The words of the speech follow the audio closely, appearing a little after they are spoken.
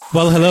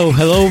Well,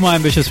 hello, my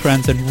ambitious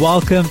friends, and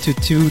welcome to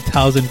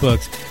 2000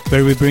 Books,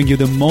 where we bring you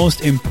the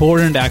most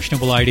important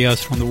actionable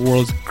ideas from the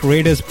world's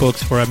greatest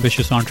books for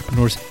ambitious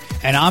entrepreneurs.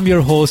 And I'm your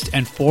host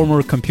and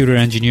former computer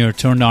engineer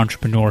turned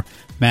entrepreneur,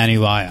 Manny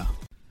Vaya.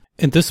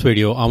 In this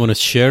video, I want to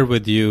share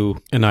with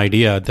you an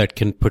idea that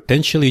can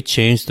potentially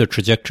change the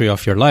trajectory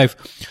of your life,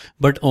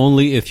 but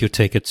only if you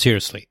take it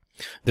seriously.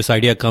 This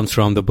idea comes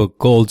from the book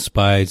Goals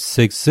by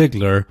Zig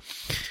Ziglar.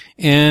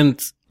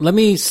 And let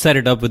me set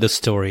it up with a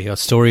story. A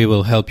story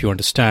will help you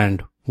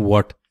understand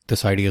what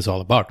this idea is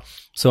all about.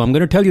 So I'm going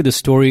to tell you the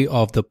story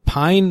of the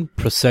pine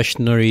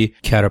processionary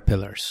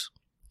caterpillars.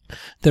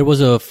 There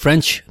was a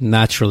French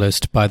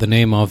naturalist by the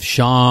name of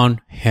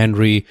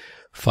Jean-Henri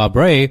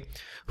Fabre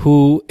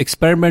who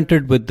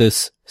experimented with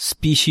this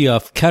species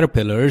of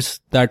caterpillars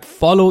that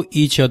follow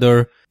each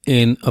other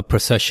in a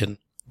procession.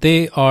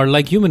 They are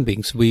like human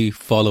beings. We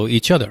follow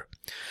each other.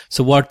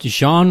 So what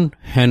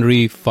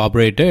Jean-Henri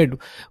Fabre did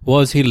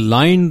was he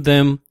lined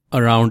them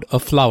around a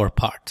flower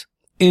pot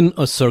in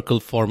a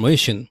circle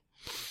formation,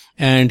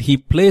 and he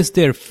placed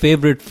their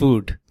favorite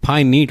food,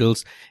 pine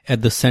needles,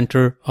 at the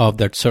center of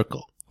that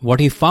circle. What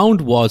he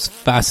found was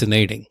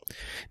fascinating.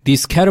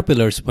 These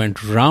caterpillars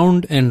went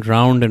round and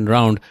round and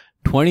round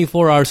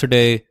 24 hours a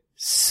day,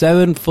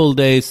 7 full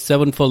days,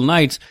 7 full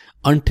nights,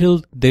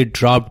 until they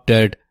dropped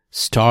dead,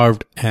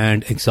 starved,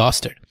 and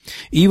exhausted.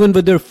 Even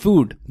with their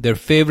food, their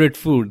favorite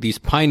food, these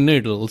pine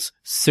needles,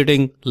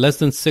 sitting less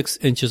than 6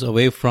 inches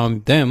away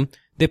from them,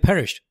 they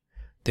perished.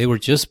 They were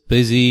just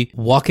busy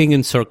walking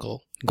in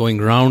circle, going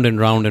round and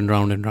round and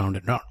round and round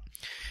and round.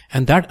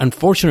 And that,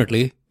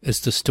 unfortunately,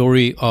 is the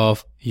story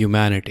of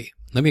humanity.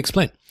 Let me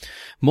explain.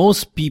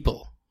 Most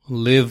people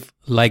live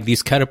like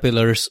these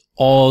caterpillars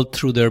all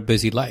through their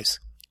busy lives.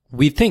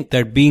 We think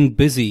that being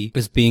busy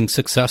is being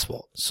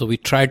successful. So we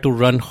try to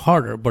run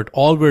harder, but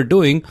all we're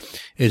doing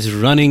is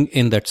running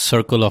in that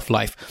circle of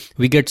life.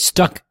 We get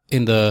stuck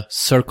in the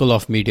circle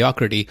of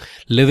mediocrity,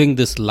 living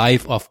this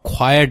life of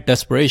quiet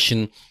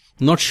desperation,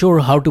 not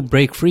sure how to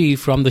break free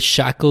from the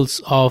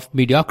shackles of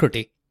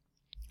mediocrity.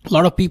 A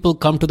lot of people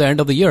come to the end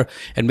of the year,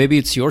 and maybe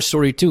it's your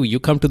story too. You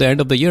come to the end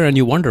of the year and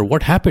you wonder,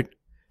 what happened?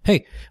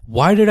 Hey,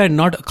 why did I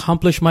not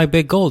accomplish my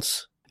big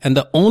goals? And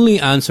the only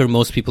answer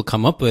most people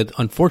come up with,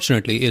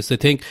 unfortunately, is they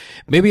think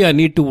maybe I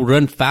need to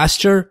run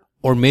faster,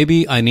 or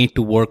maybe I need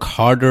to work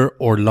harder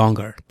or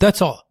longer.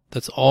 That's all.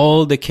 That's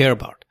all they care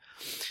about.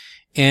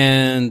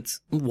 And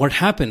what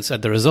happens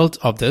at the result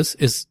of this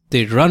is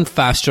they run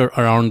faster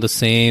around the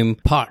same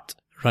part,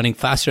 running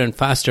faster and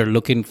faster,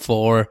 looking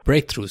for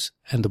breakthroughs,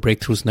 and the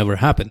breakthroughs never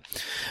happen.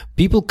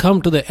 People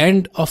come to the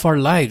end of our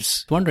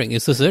lives wondering,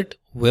 is this it?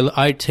 Will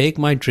I take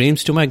my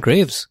dreams to my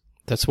graves?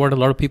 That's what a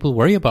lot of people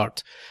worry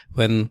about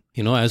when,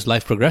 as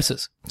life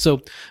progresses.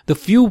 So the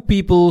few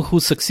people who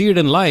succeed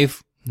in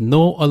life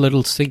know a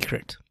little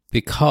secret,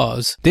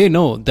 because they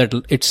know that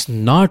it's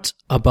not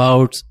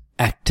about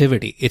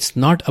activity. It's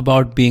not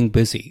about being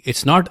busy.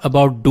 It's not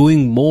about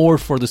doing more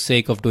for the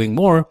sake of doing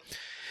more,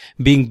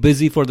 being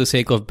busy for the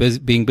sake of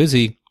being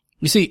busy.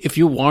 You see, if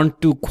you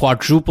want to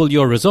quadruple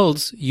your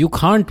results, you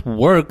can't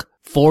work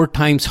 4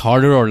 times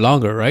harder or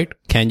longer, right?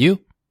 Can you?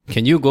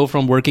 Can you go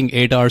from working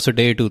 8 hours a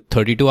day to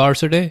 32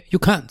 hours a day? You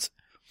can't.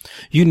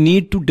 You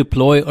need to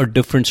deploy a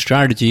different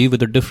strategy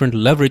with a different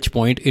leverage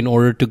point in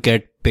order to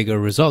get bigger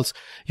results.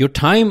 Your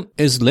time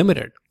is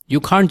limited. You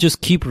can't just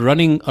keep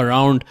running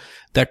around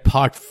that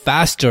part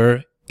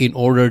faster in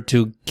order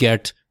to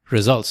get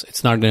results.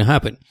 It's not going to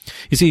happen.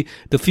 You see,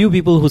 the few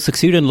people who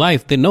succeed in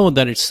life, they know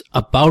that it's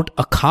about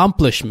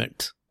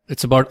accomplishment.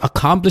 It's about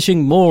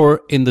accomplishing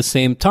more in the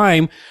same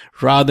time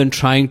rather than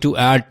trying to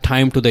add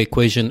time to the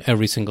equation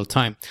every single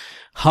time.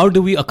 How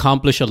do we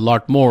accomplish a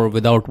lot more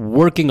without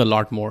working a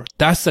lot more?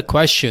 That's the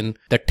question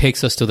that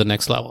takes us to the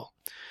next level.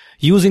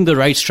 Using the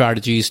right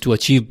strategies to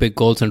achieve big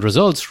goals and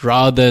results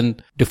rather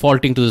than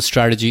defaulting to the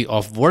strategy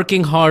of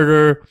working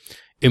harder,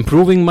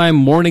 improving my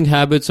morning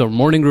habits or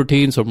morning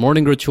routines or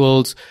morning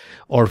rituals,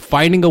 or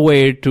finding a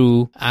way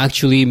to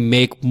actually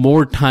make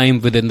more time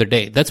within the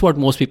day. That's what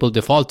most people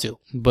default to.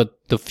 But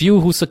the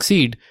few who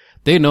succeed,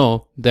 they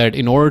know that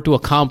in order to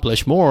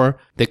accomplish more,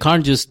 they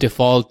can't just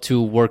default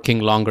to working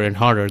longer and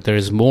harder. There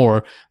is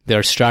more. There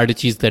are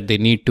strategies that they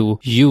need to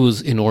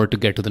use in order to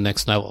get to the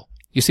next level.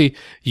 You see,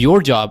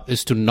 your job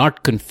is to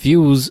not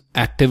confuse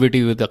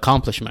activity with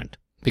accomplishment,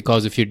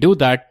 because if you do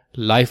that,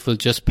 life will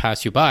just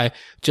pass you by,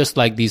 just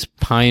like these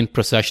pine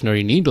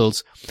processionary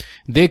needles.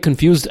 They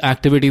confused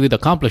activity with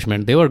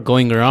accomplishment. They were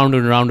going around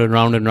and round and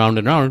round and round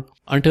and round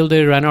until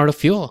they ran out of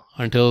fuel,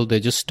 until they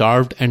just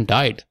starved and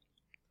died.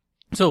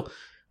 So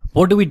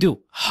what do we do?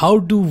 How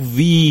do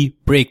we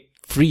break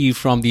free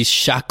from these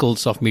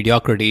shackles of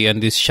mediocrity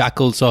and these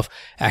shackles of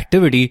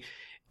activity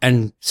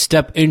and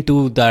step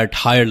into that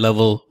higher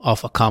level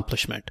of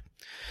accomplishment?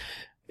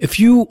 If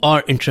you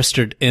are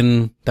interested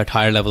in that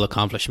higher level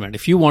accomplishment,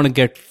 if you want to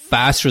get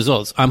fast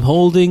results, I'm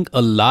holding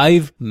a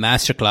live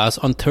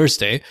masterclass on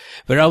Thursday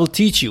where I will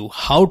teach you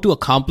how to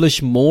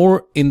accomplish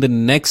more in the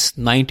next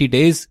 90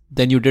 days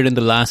than you did in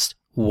the last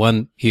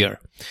 1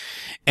 year.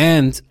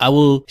 And I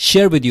will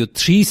share with you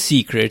 3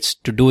 secrets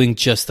to doing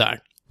just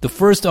that. The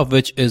first of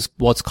which is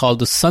what's called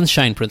the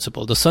sunshine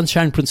principle. The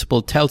sunshine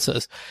principle tells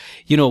us,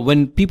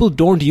 when people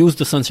don't use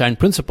the sunshine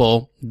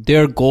principle,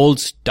 their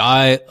goals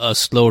die a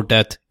slow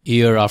death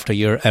year after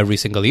year, every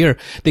single year.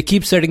 They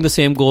keep setting the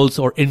same goals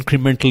or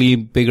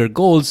incrementally bigger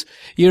goals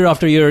year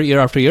after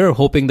year,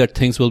 hoping that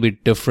things will be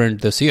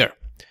different this year.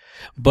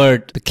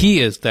 But the key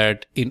is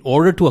that in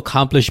order to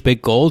accomplish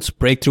big goals,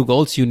 breakthrough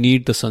goals, you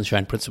need the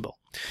sunshine principle.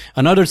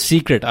 Another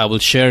secret I will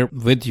share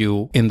with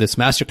you in this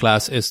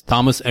masterclass is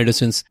Thomas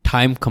Edison's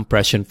time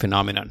compression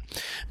phenomenon.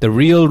 The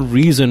real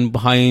reason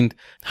behind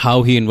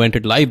how he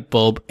invented light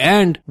bulb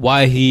and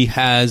why he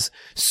has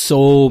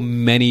so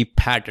many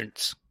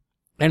patents,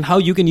 and how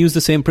you can use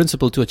the same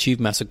principle to achieve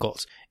massive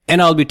goals. And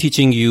I'll be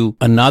teaching you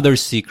another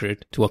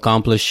secret to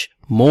accomplish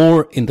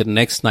more in the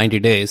next 90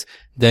 days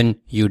than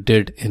you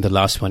did in the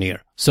last 1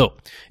 year. So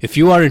if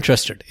you are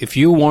interested, if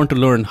you want to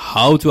learn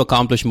how to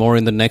accomplish more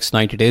in the next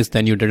 90 days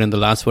than you did in the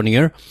last 1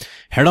 year,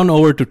 head on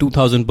over to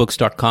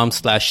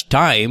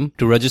 2000books.com/time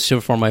to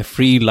register for my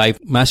free live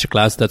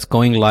masterclass that's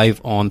going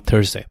live on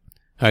Thursday.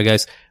 All right,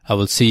 guys, I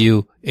will see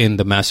you in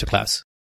the masterclass.